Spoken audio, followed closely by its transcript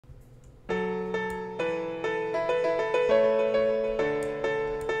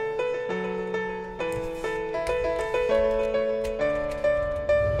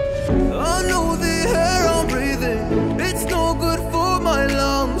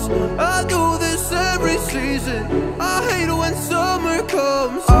I do this every season. I hate when summer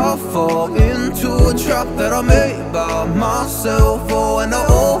comes. I fall into a trap that I made by myself. Oh, and I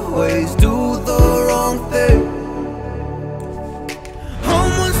always do the wrong thing.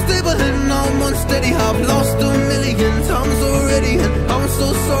 I'm unstable and I'm unsteady. I've lost a million times already, and I'm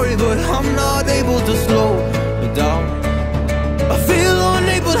so sorry, but I'm not able to slow down. I feel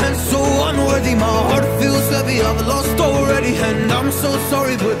unable and so unworthy. My heart feels heavy, I've lost already, and I'm so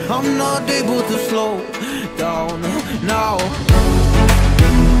sorry, but I'm not able to slow down now.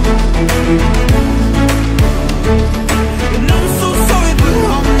 And I'm so sorry, but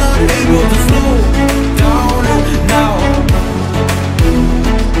I'm not able to slow down now.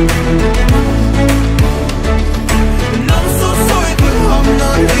 And I'm so sorry, but I'm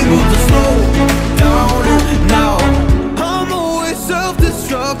not able to slow down now. I'm always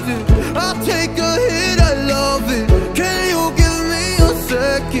self-destructive. I take a hit, I love it. Can you give me a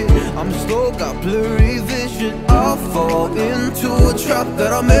second? I'm slow, got blurry vision. I fall into a trap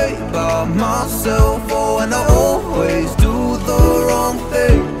that I made by myself. Oh, and I always do the wrong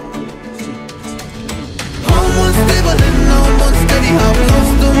thing. I'm unstable and I'm unsteady. I've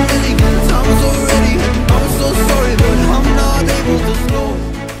lost a million times already. I'm so sorry, but I'm not able to slow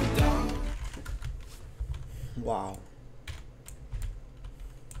down. Wow.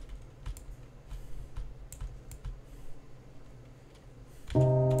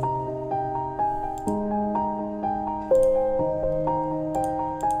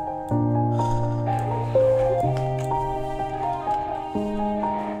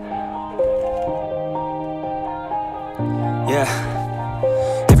 Yeah,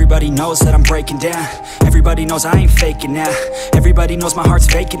 everybody knows that I'm breaking down. Everybody knows I ain't faking now. Everybody knows my heart's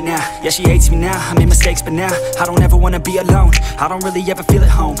vacant now. Yeah, she hates me now, I made mistakes, but now I don't ever wanna be alone. I don't really ever feel at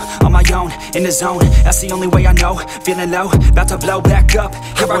home, on my own, in the zone. That's the only way I know, feeling low, about to blow back up.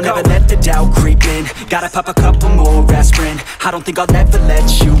 Here I won't ever let the doubt creep in. Gotta pop a couple more aspirin. I don't think I'll ever let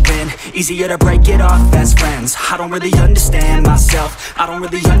you in. Easier to break it off as friends. I don't really understand myself, I don't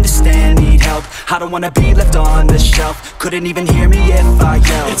really understand, need help. I don't wanna be left on the shelf. Couldn't even hear me if I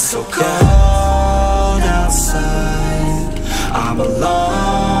yelled. It's so cold outside, I'm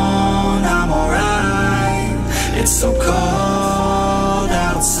alone, I'm alright. It's so cold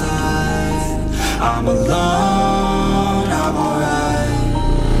outside, I'm alone, I'm alright.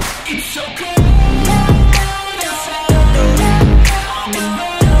 It's so cold.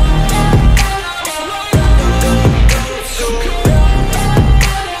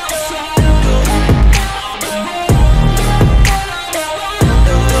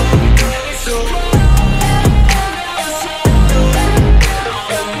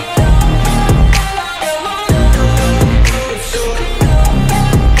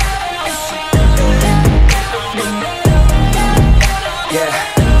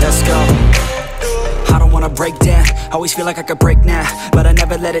 Break down, always feel like I could break now, but I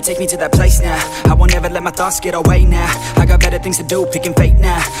never let it take me to that place now. I won't ever let my thoughts get away now. I got better things to do, picking fate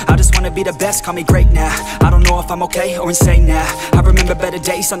now. I just wanna be the best, call me great now. I don't know if I'm okay or insane now. I remember better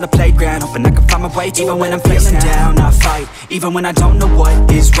days on the playground, hoping I can find my way. Even when I'm feeling down, I fight. Even when I don't know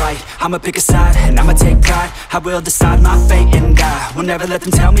what is right, I'ma pick a side and I'ma take pride. I will decide my fate and I will never let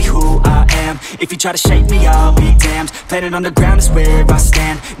them tell me who I am. If you try to shape me, I'll be damned. Planet on the ground is where I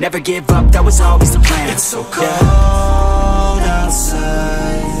stand. Never give up, that was always the plan. It's so cold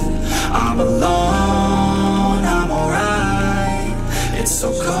outside, I'm alone, I'm alright. It's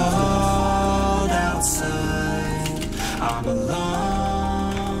so cold outside, I'm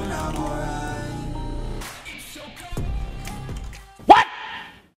alone, I'm alright. It's so cold. What?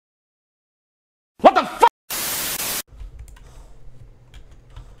 What the fuck?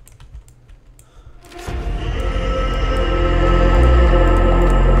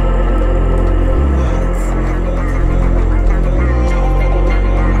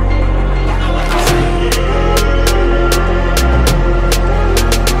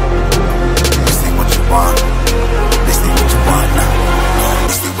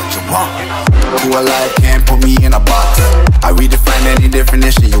 Life can't put me in a box. I redefine any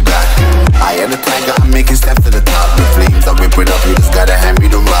definition you got. I am the tiger, I'm making steps to the top. The flames, I whip it up, you just gotta hand me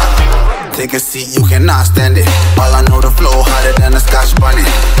the rock. Take a seat, you cannot stand it. All I know, the flow harder than a Scotch bonnet.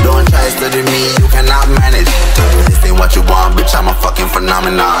 Don't try studying me, you cannot manage. This ain't what you want, bitch, I'm a fucking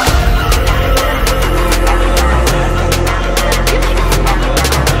phenomenon.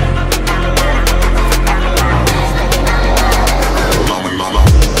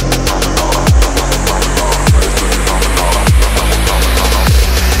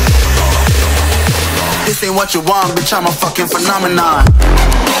 This ain't what you want, bitch, I'm a fucking phenomenon.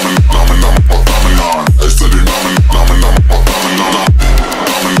 Phenomenon.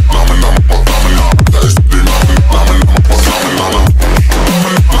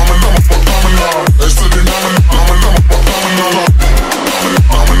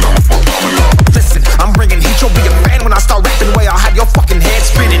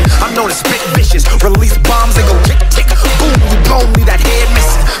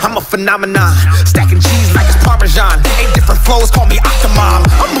 phenomenon. Stacking cheese like it's Parmesan. 8 different flows, call me Octomom.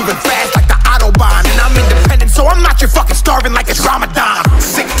 I'm moving fast like the Autobahn. And I'm independent, so I'm not your fucking starving like it's Ramadan.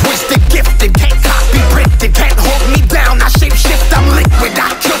 Sick, twisted, gifted, can't copy, printed, can't hold me down. I shape shift, I'm liquid.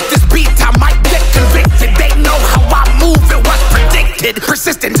 I killed this beat, I might get convicted. They know how I move, it was predicted.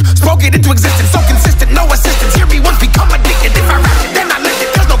 Persistent, spoke it into existence, so consistent, no assistance. Hear me once, become addicted. If I rap it, then I live it.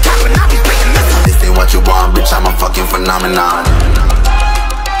 There's no cap and I'll be speaking. Listen. This ain't what you want, bitch, I'm a fucking phenomenon.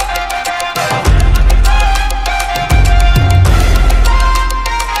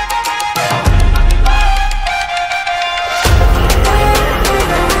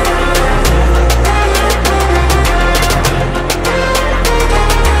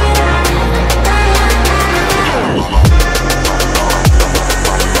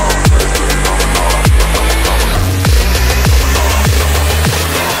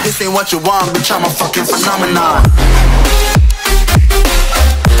 This ain't what you want, bitch, I'm a fucking phenomenon.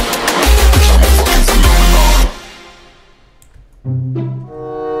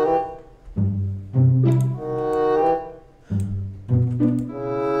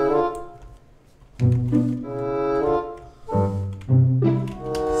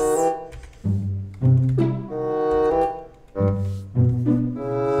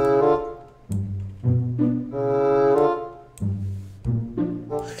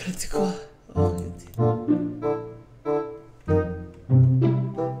 C'est quoi? Oh,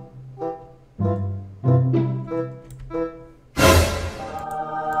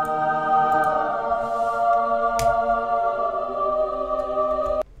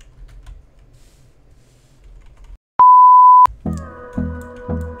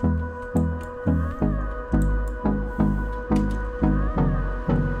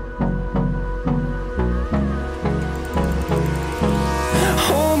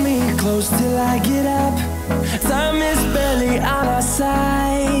 till I get up, time is barely on our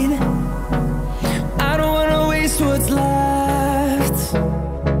side. I don't wanna waste what's left.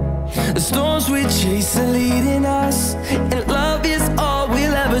 The storms we chase are leading us, and love is all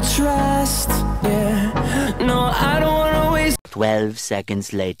we'll ever trust. Yeah, no, I don't wanna waste 12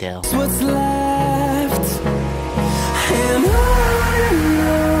 seconds later. What's left, and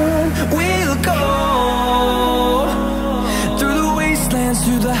on we'll go, through the wastelands,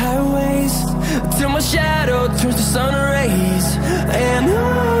 through the highways, till my shadow turns to sun rays. And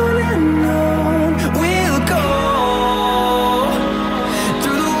on we'll go,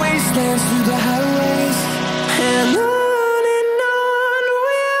 through the wastelands, through the highways, and on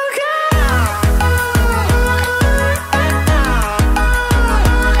we'll go.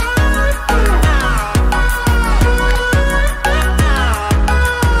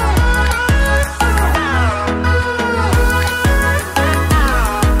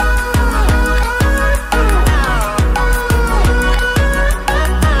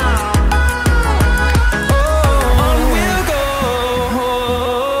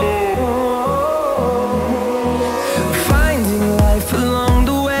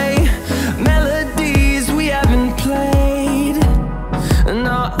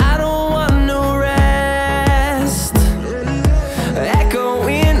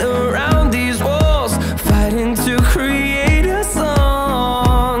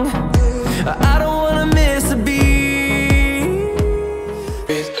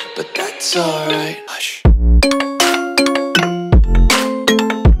 But that's alright.